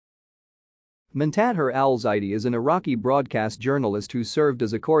Muntadhar al-Zaidi is an Iraqi broadcast journalist who served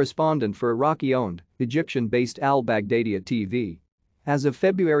as a correspondent for Iraqi-owned, Egyptian-based Al-Baghdadia TV. As of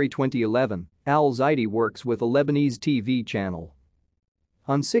February 2011, al-Zaidi works with a Lebanese TV channel.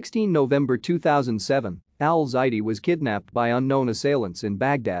 On 16 November 2007, al-Zaidi was kidnapped by unknown assailants in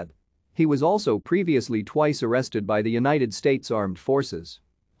Baghdad. He was also previously twice arrested by the United States Armed Forces.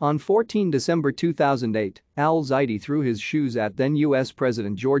 On 14 December 2008, al-Zaidi threw his shoes at then U.S.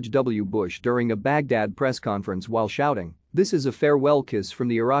 President George W. Bush during a Baghdad press conference while shouting, "This is a farewell kiss from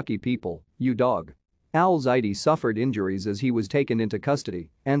the Iraqi people, you dog." Al-Zaidi suffered injuries as he was taken into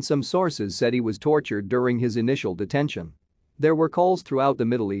custody, and some sources said he was tortured during his initial detention. There were calls throughout the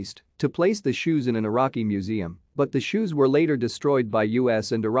Middle East to place the shoes in an Iraqi museum, but the shoes were later destroyed by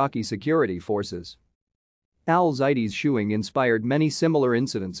U.S. and Iraqi security forces. Al-Zaidi's shoeing inspired many similar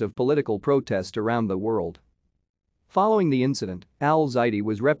incidents of political protest around the world. Following the incident, al-Zaidi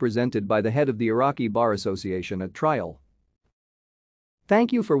was represented by the head of the Iraqi Bar Association at trial.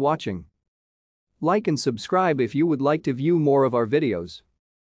 Thank you for watching. Like and subscribe if you would like to view more of our videos.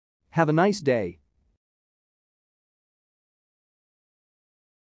 Have a nice day.